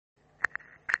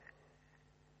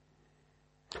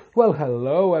Well,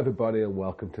 hello everybody and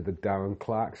welcome to the Darren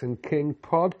Clarkson King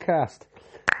podcast.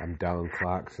 I'm Darren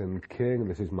Clarkson King and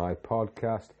this is my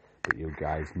podcast, but you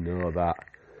guys know that.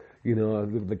 You know,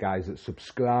 the guys that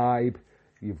subscribe,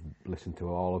 you've listened to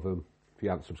all of them. If you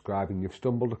aren't subscribing, you've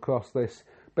stumbled across this.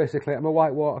 Basically, I'm a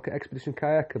whitewater expedition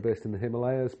kayaker based in the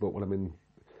Himalayas, but when I'm in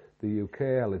the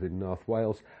UK, I live in North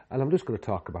Wales, and I'm just going to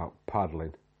talk about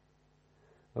paddling.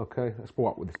 Okay, that's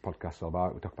what this podcast is all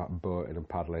about. We talk about boating and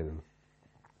paddling and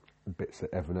bits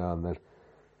every now and then.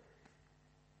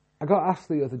 I got asked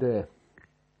the other day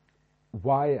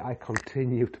why I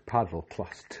continue to paddle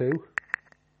class 2.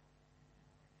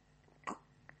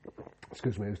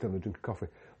 Excuse me, I was having a drink of coffee.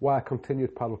 Why I continue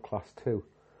to paddle class 2.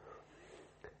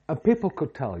 And people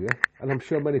could tell you, and I'm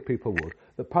sure many people would,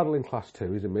 that paddling class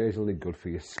 2 is amazingly good for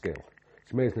your skill.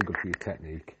 It's amazingly good for your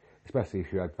technique, especially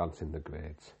if you're advancing the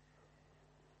grades.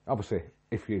 Obviously,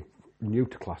 if you're new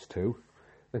to class 2,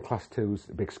 then class 2's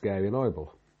a big, scary and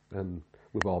horrible, and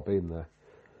we've all been there.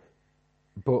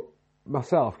 But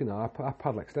myself, you know, I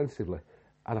paddle extensively,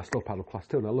 and I still paddle class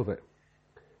 2, and I love it.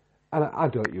 And I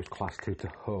don't use class 2 to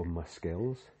hone my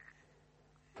skills.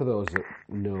 For those that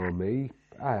know me,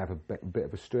 I have a bit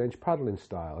of a strange paddling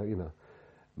style, you know.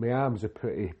 My arms are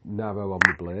pretty narrow on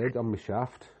my blade, on my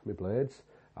shaft, my blades.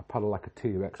 I paddle like a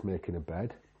T-Rex making a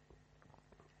bed.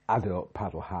 I don't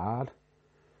paddle hard.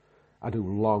 I do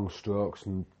long strokes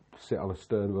and sit on a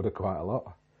stern rudder quite a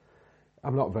lot.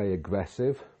 I'm not very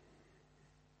aggressive,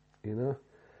 you know.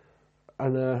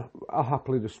 And I'll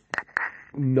happily just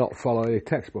not follow a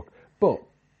textbook. But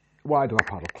why do I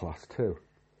paddle class 2?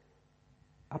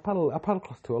 I paddle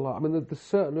class 2 a lot. I mean, there's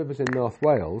certain rivers in North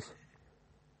Wales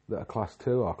that are class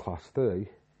 2 or class 3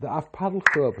 that I've paddled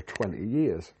for over 20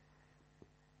 years.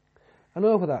 And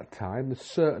over that time, there's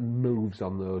certain moves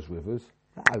on those rivers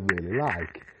that I really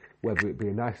like. Whether it be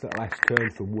a nice little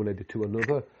S-turn from one eddy to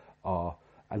another, or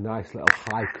a nice little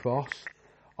high cross,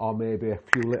 or maybe a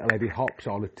few little eddy hops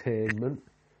on attainment.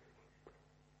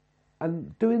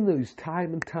 And doing those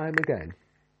time and time again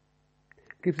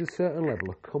gives a certain level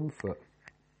of comfort.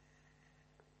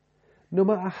 No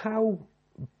matter how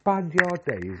bad your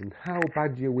day is and how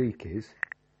bad your week is,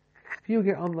 if you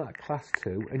get on that class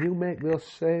 2 and you make those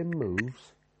same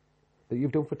moves that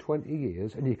you've done for 20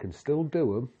 years and you can still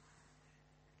do them,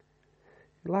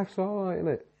 life's alright, isn't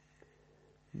it?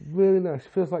 Really nice.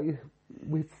 It feels like you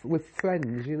with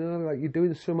friends, you know, like you're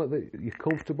doing something that you're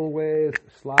comfortable with,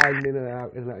 sliding in and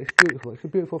out, It's beautiful. It's a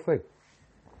beautiful thing.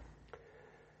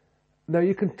 Now,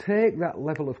 you can take that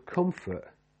level of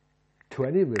comfort to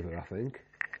any river, I think,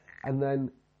 and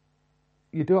then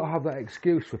you don't have that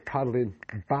excuse for paddling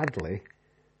badly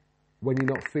when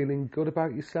you're not feeling good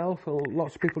about yourself. And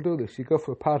lots of people do this. You go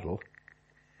for a paddle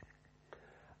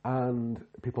and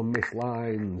people miss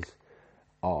lines,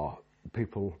 or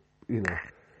people, you know,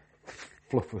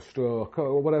 fluff a stroke,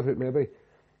 or whatever it may be.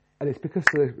 And it's because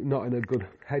they're not in a good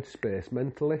headspace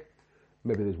mentally.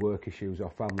 Maybe there's work issues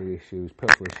or family issues,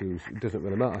 personal issues, it doesn't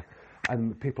really matter.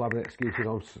 And people have an excuse,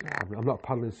 I'm not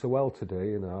paddling so well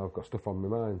today, you know, I've got stuff on my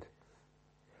mind.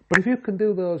 But if you can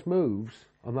do those moves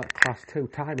on that class 2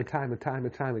 time and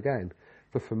time again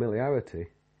for familiarity,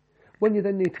 when you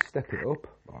then need to step it up,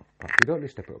 or perhaps you don't need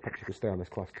to step it up, perhaps you can stay on this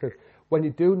class 2. When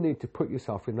you do need to put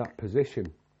yourself in that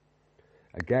position,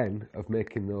 again, of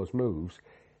making those moves,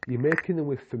 you're making them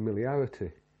with familiarity.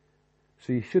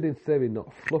 So you should, in theory,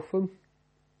 not fluff them,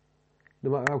 no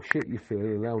matter how shit you feel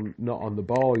and how not on the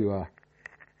ball you are.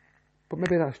 But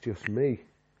maybe that's just me.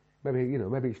 Maybe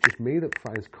it's just me that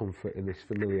finds comfort in this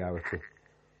familiarity.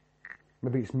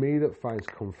 Maybe it's me that finds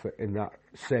comfort in that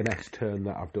same S-turn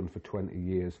that I've done for 20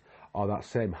 years, or that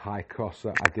same high cross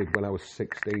that I did when I was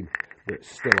 16 that's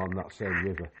still on that same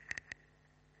river.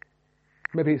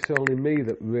 Maybe it's only me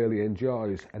that really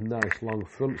enjoys a nice long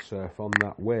front surf on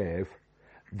that wave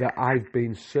that I've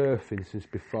been surfing since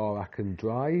before I can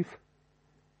drive.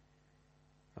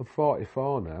 I'm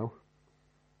 44 now.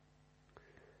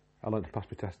 I learned to pass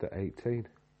my test at 18.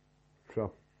 So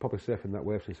I've probably surfing that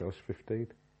wave since I was 15.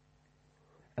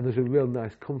 And there's a real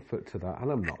nice comfort to that. And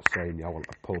I'm not saying I want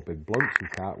to pull big blunts and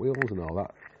cartwheels and all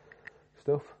that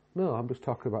stuff. No, I'm just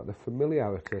talking about the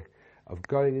familiarity of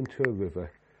going into a river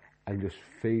and just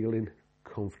feeling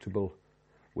comfortable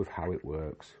with how it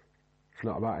works. It's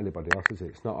not about anybody else, is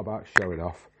it? It's not about showing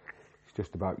off. It's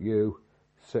just about you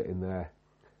sitting there,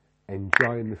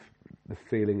 enjoying the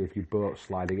feeling of your boat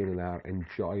sliding in and out,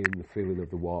 enjoying the feeling of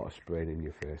the water spraying in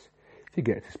your face. If you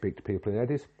get to speak to people in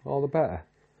eddies, all the better.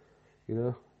 You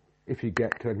know, if you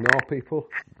get to ignore people,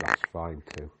 that's fine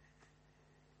too.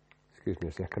 Excuse me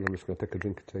a second, I'm just going to take a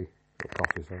drink of tea. The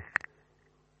coffee's there.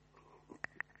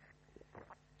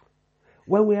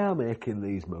 when we are making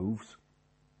these moves,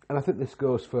 and I think this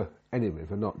goes for any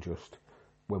river, not just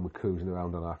when we're cruising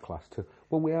around on our class 2,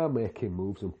 when we are making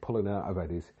moves and pulling out of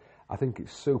eddies, I think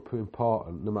it's super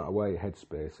important, no matter where your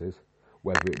headspace is,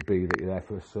 whether it be that you're there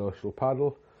for a social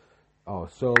paddle, or a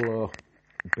solo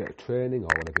bit of training, or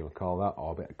whatever you want to call that,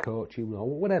 or a bit of coaching, or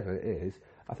whatever it is.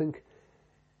 I think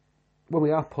when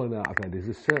we are pulling out of eddies,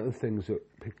 there's certain things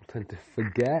that people tend to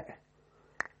forget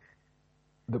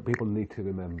that people need to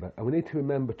remember. And we need to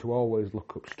remember to always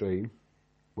look upstream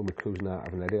when we're cruising out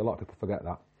of an eddy. A lot of people forget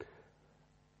that.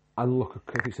 And look,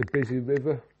 if it's a busy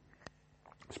river,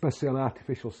 especially on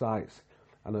artificial sites,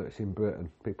 I know it's in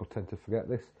Britain, people tend to forget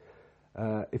this.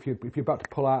 If you're about to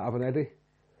pull out of an eddy,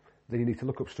 then you need to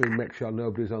look upstream, make sure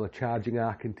nobody's on a charging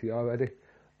arc into your eddy,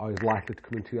 or is likely to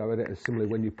come into your eddy. And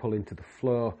similarly, when you pull into the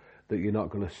flow, that you're not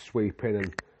going to sweep in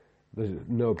and there's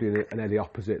nobody in an eddy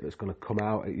opposite that's going to come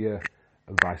out at you,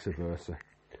 and vice versa.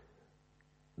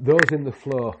 Those in the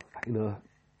flow,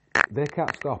 they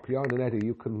can't stop. You're in an eddy,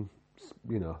 you can,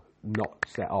 not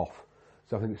set off.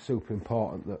 So I think it's super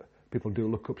important that people do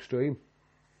look upstream.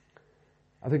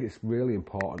 I think it's really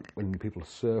important when people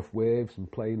surf waves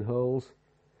and play in holes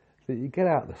that you get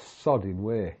out of the sodding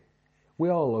way. We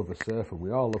all love the surfing,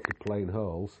 we all love to play in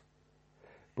holes,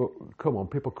 but come on,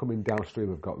 people coming downstream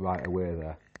have got right away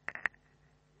there.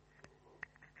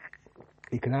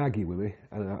 You can argue with me,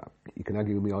 and you can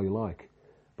argue with me all you like,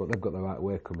 but they've got the right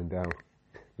way coming down.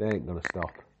 They ain't going to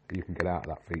stop. You can get out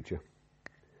of that feature.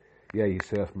 Yeah, your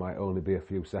surf might only be a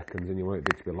few seconds and you want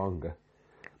it to be longer,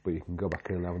 but you can go back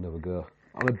in and have another go.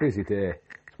 On a busy day,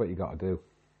 it's what you got to do.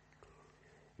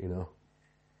 It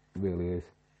really is.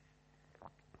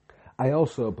 I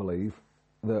also believe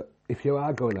that if you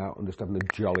are going out and just having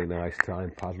a jolly nice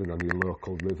time paddling on your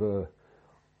local river,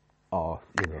 or,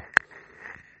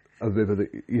 a river that,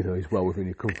 is well within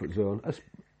your comfort zone,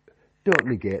 don't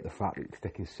negate the fact that you're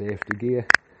taking safety gear.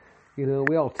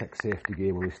 We all take safety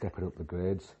gear when we're stepping up the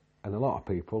grades, and a lot of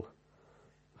people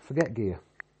forget gear.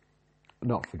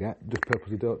 Not forget, just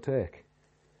purposely don't take.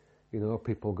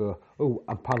 People go, oh,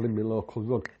 I'm paddling my local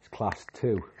run, it's class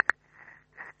 2.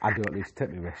 I don't need to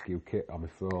take my rescue kit or my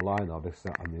throw line or this,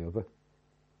 that and the other.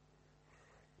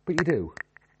 But you do.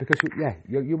 Because,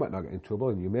 you might not get in trouble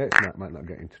and your mates might not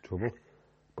get into trouble.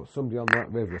 But somebody on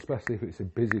that river, especially if it's a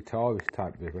busy tourist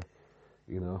type river,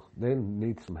 they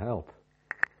need some help.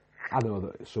 I know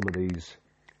that some of these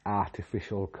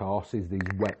artificial courses, these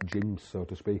wet gyms, so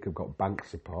to speak, have got bank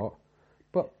support,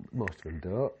 but most of them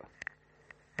don't.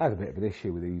 I have a bit of an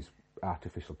issue with these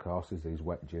artificial courses, these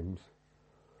wet gyms.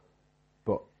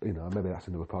 But, maybe that's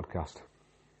another podcast.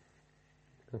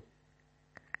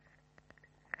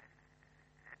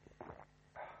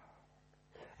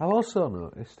 I've also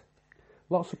noticed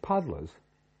lots of paddlers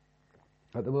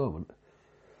at the moment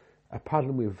are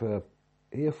paddling with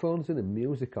earphones in and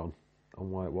music on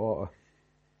white water.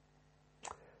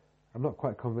 I'm not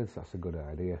quite convinced that's a good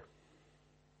idea.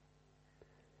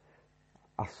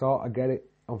 I sort of get it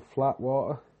on flat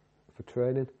water for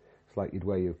training. It's like you'd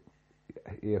wear your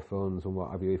earphones and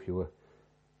what have you if you were,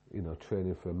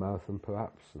 training for a marathon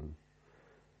perhaps. And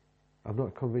I'm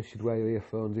not convinced you'd wear your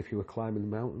earphones if you were climbing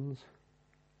mountains.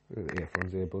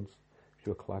 Earphones, earbuds. If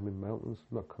you were climbing mountains,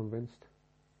 not convinced.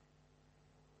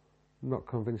 I'm not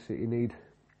convinced that you need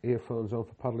earphones on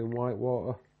for paddling white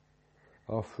water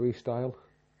or freestyle.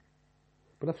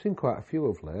 But I've seen quite a few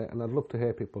of late, and I'd love to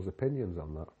hear people's opinions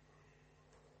on that.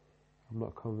 I'm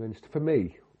not convinced. For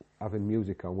me, having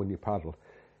music on when you paddle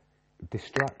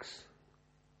distracts,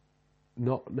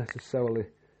 not necessarily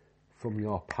from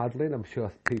your paddling. I'm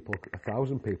sure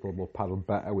 1,000 people will paddle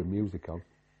better with music on,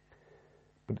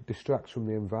 but it distracts from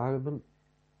the environment,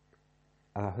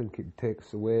 and I think it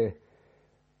takes away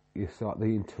the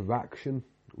interaction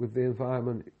with the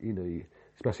environment,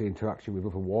 especially interaction with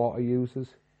other water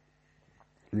users.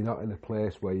 You're not in a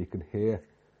place where you can hear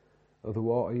other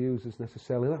water users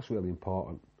necessarily. That's really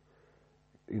important.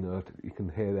 You can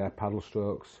hear their paddle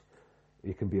strokes.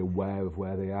 You can be aware of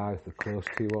where they are, if they're close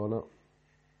to you or not.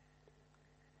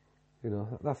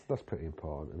 That's pretty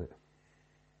important, isn't it?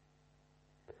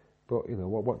 But,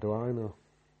 what do I know?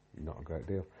 Not a great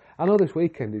deal. I know this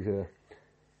weekend is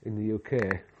in the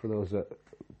UK, for those that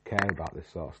care about this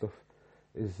sort of stuff,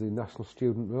 is the National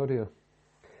Student Rodeo.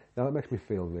 Now that makes me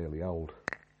feel really old.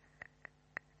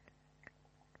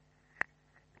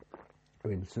 I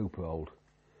mean, super old.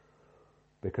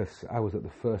 Because I was at the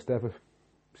first ever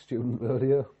student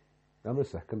rodeo. I'm the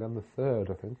second, I'm the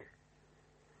third, I think.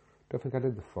 Don't think I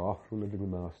did the fourth when I did my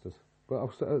masters. But I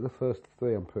was at the first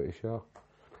 3, I'm pretty sure.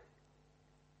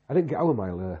 I didn't get out of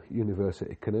my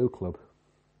university canoe club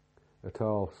at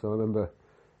all. So I remember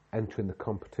entering the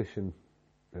competition.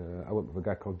 I went with a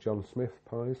guy called John Smith,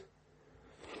 Pies,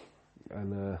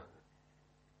 and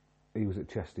he was at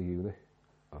Chester Uni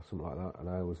or something like that, and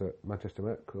I was at Manchester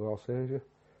Met, Royal Asia,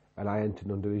 and I entered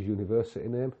under his university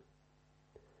name,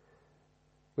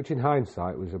 which in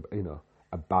hindsight was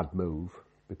a bad move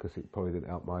because it probably didn't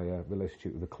help my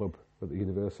relationship with the club at the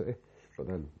university. But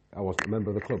then I wasn't a member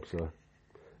of the club, so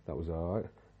that was all right.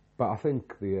 But I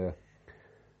think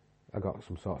I got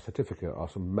some sort of certificate or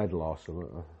some medal or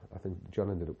something. I think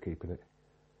John ended up keeping it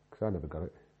because I never got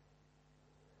it.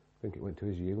 I think it went to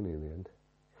his uni in the end.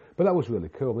 But that was really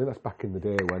cool. I mean, that's back in the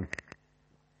day when,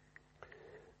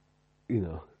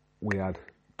 we had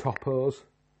toppos.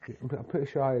 I'm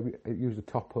pretty sure I used a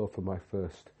topo for my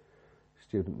first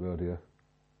student rodeo.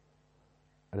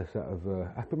 And a set of,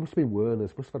 it must have been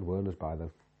Werner's, must have had Werner's by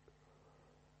then.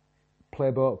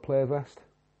 Playboat play vest,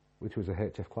 which was a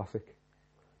HF classic.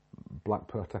 Black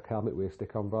Protec helmet with a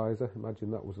stick-on visor.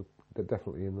 Imagine that was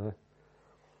definitely in there.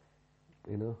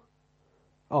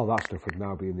 All that stuff would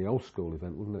now be in the old school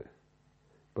event, wouldn't it?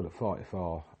 But at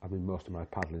 44, I mean, most of my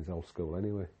paddling's old school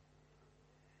anyway.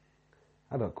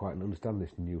 I don't quite understand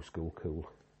this new school cool.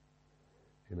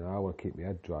 I want to keep my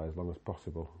head dry as long as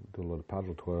possible. Do a lot of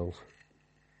paddle twirls.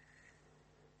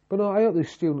 But no, I hope these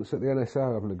students at the NSR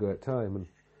are having a great time. And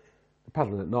the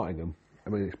paddling at Nottingham, I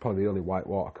mean, it's probably the only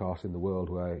whitewater course in the world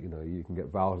where, you can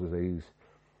get Val's disease,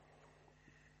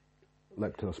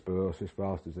 leptospirosis,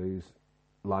 Val's disease,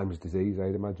 Lyme's disease,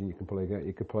 I'd imagine you could probably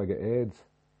get AIDS.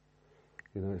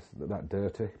 It's that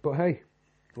dirty. But hey,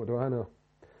 what do I know?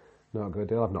 Not a good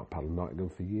deal. I've not paddled Nottingham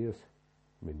for years.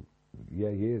 I mean,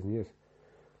 years and years.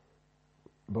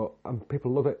 But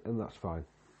people love it, and that's fine.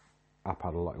 I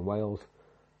paddle a lot in Wales,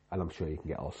 and I'm sure you can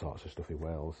get all sorts of stuff in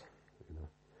Wales.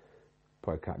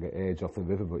 Probably can't get AIDS off the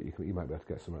river, but you might be able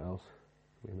to get something else.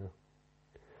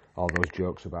 All those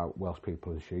jokes about Welsh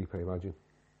people and sheep, I imagine.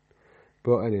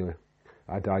 But anyway,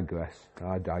 I digress.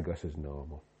 I digress as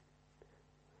normal.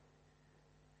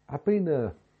 I've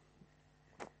been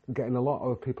getting a lot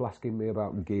of people asking me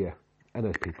about gear. And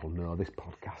as people know, this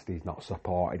podcast is not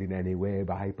supported in any way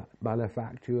by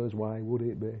manufacturers. Why would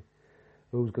it be?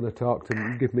 Who's going to talk to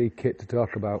me, give me kit to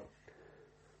talk about?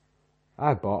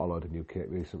 I bought a load of new kit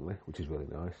recently, which is really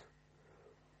nice.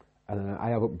 And I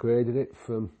have upgraded it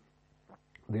from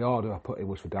the order I put in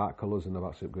was for dark colours, and I've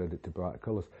actually upgraded it to bright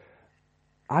colours.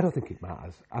 I don't think it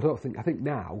matters. I think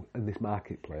now in this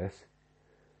marketplace,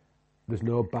 there's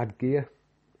no bad gear.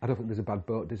 I don't think there's a bad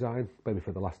boat design, maybe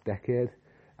for the last decade.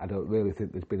 I don't really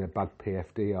think there's been a bad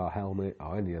PFD or helmet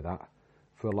or any of that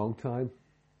for a long time.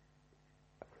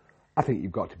 I think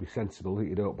you've got to be sensible that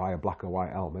you don't buy a black or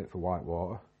white helmet for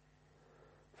whitewater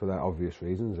for that obvious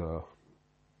reasons, or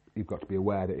you've got to be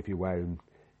aware that if you're wearing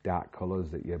dark colours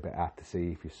that you're a bit hard to see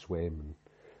if you swim and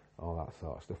all that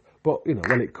sort of stuff. But,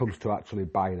 when it comes to actually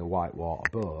buying a whitewater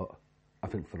boat, I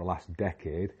think for the last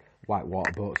decade,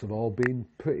 whitewater boats have all been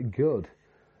pretty good,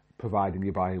 providing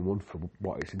you're buying one for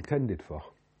what it's intended for.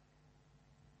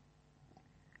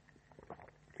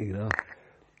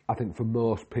 I think for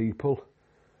most people,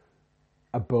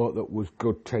 a boat that was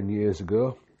good 10 years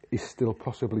ago is still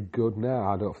possibly good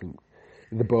now. I don't think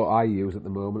the boat I use at the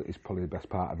moment is probably the best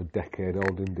part of a decade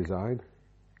old in design.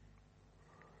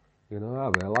 I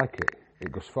really like it.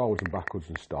 It goes forwards and backwards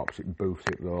and stops. It boofs,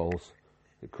 it rolls,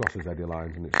 it crosses eddy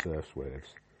lines and it surfs waves.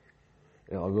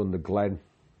 It'll run the Glen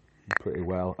pretty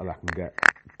well, and I can get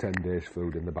 10 days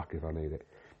food in the back if I need it.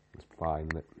 It's fine,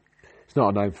 isn't it? It's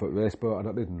not a 9-foot race boat. I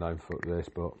don't need a 9-foot race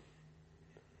boat.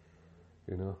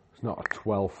 It's not a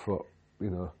 12-foot,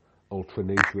 ultra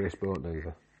niche race boat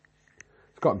neither.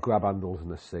 It's got grab handles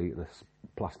and a seat and a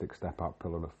plastic step-out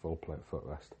pillar and a full plate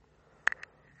footrest.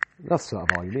 That's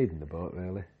sort of all you need in the boat,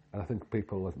 really. And I think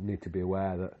people need to be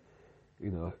aware that,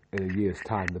 in a year's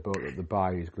time, the boat that they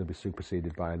buy is going to be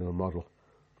superseded by another model.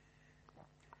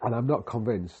 And I'm not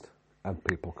convinced, and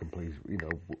people can please,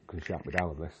 can shout me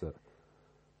down on this, that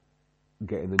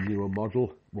getting the newer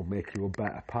model will make you a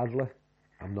better paddler.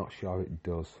 I'm not sure it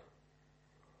does.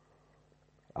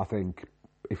 I think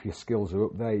if your skills are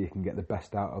up there, you can get the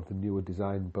best out of the newer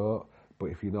design boat. But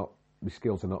if the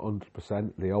skills are not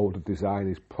 100%, the older design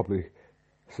is probably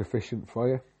sufficient for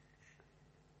you.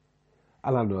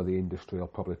 And I know the industry will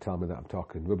probably tell me that I'm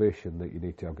talking rubbish and that you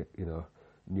need to have,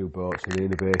 new boats and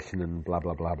innovation and blah,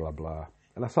 blah, blah, blah, blah.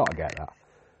 And I sort of get that.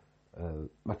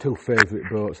 My two favourite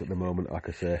boats at the moment, like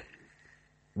I say,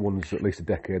 one's at least a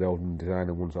decade old in design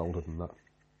and one's older than that.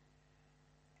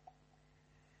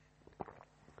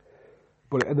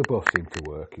 And they both seem to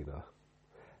work,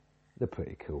 They're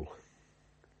pretty cool.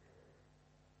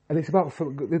 And it's about,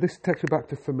 this takes me back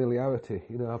to familiarity.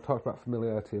 You know, I've talked about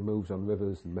familiarity of moves on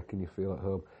rivers and making you feel at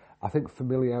home. I think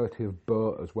familiarity of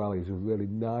boat as well is a really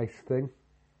nice thing.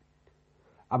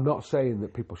 I'm not saying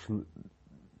that people shouldn't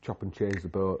chop and change the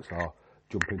boats or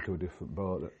jump into a different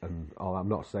boat and all. I'm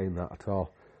not saying that at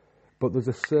all. But there's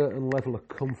a certain level of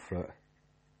comfort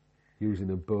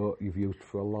using a boat you've used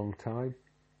for a long time.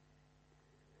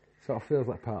 Sort of feels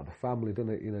like part of the family,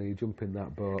 doesn't it? You know, you jump in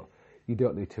that boat. You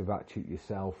don't need to ratchet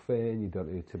yourself in. You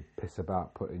don't need to piss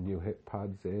about putting new hip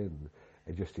pads in,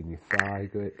 adjusting your thigh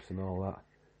grips and all that.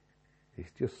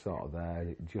 It's just sort of there, and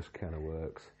it just kind of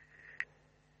works.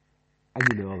 And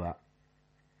you know that.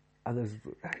 And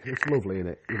it's lovely, isn't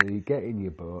it? You know, you get in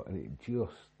your boat and it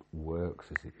just works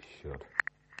as it should.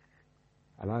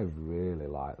 And I really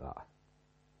like that.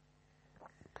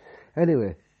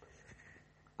 Anyway,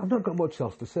 I've not got much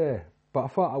else to say, but I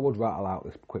thought I would rattle out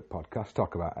this quick podcast,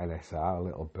 talk about NSR a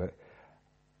little bit.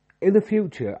 In the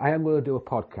future, I am going to do a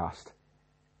podcast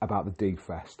about the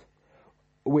D-Fest,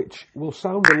 which will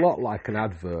sound a lot like an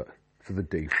advert for the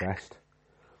D-Fest.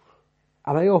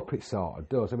 And I hope it sort of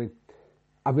does. I mean,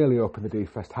 I'm really hoping the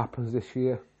D-Fest happens this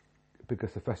year,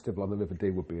 because the festival on the River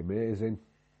Dee would be amazing.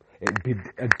 It'd be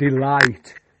a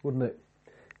delight, wouldn't it?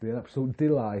 It'd be an absolute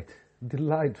delight.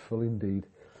 Delightful indeed.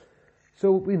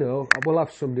 So, you know, we'll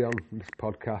have somebody on this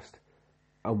podcast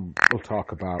and we'll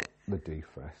talk about the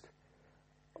D-Fest.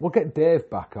 We'll get Dave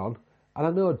back on. And I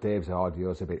know Dave's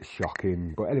audio is a bit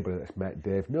shocking, but anybody that's met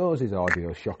Dave knows his audio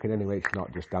is shocking anyway. It's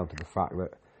not just down to the fact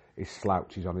that he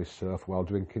slouches on his surf while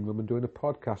drinking rum and doing a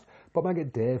podcast. But I might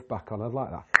get Dave back on, I'd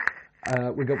like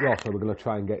that. We're going to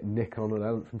try and get Nick on and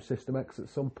out from System X at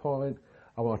some point.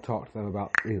 I want to talk to them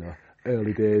about, you know,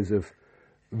 early days of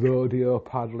rodeo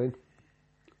paddling,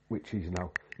 which is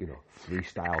now, you know,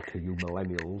 freestyle to you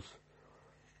millennials.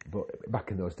 But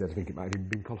back in those days, I think it might have even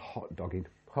been called hot dogging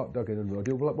and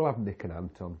rodeo. We'll have Nick and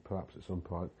Ant on perhaps at some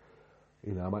point.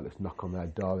 You know, I might just knock on their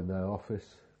door in their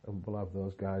office and we'll have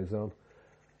those guys on.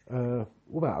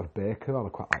 We might have Baker on. I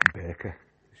quite like Baker,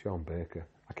 Sean Baker.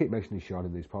 I keep mentioning Sean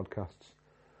in these podcasts,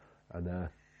 and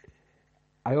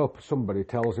I hope somebody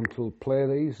tells him to play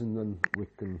these, and then we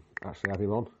can actually have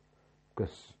him on,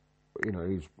 because, you know,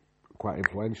 he's quite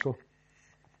influential.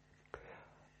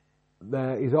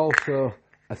 There is also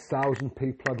 1,000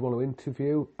 people I'd want to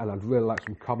interview, and I'd really like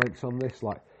some comments on this,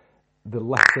 like the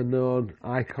lesser known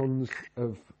icons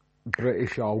of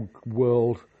British or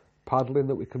world paddling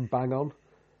that we can bang on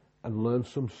and learn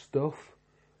some stuff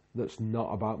that's not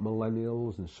about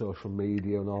millennials and social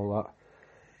media and all that.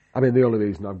 I mean, the only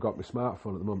reason I've got my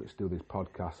smartphone at the moment is to do these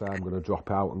podcasts. I'm going to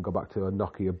drop out and go back to a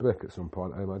Nokia brick at some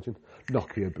point, I imagine.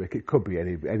 Nokia brick. It could be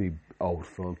any old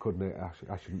phone, couldn't it?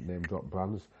 I shouldn't name drop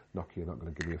brands. Nokia not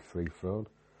going to give me a free phone.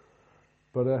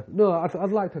 But no,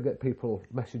 I'd like to get people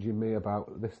messaging me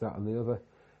about this, that and the other.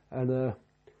 And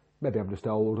maybe I'm just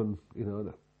old and, you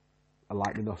know, I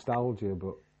like the nostalgia,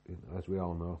 but, you know, as we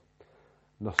all know,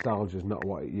 nostalgia's not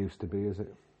what it used to be, is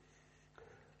it?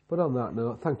 But on that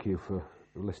note, thank you for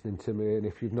listening to me, and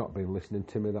if you've not been listening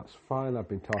to me, that's fine. I've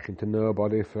been talking to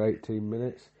nobody for 18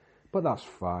 minutes, but that's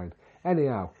fine.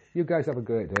 Anyhow, you guys have a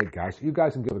great day, guys. You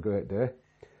guys can have a great day,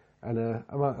 and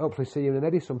I might hopefully see you in an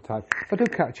eddy sometime. If I do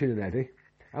catch you in an eddy,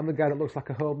 I'm the guy that looks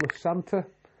like a homeless Santa.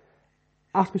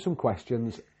 Ask me some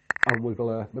questions, and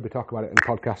we'll maybe talk about it in the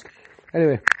podcast.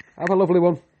 Anyway, have a lovely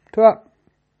one. Ta-ra.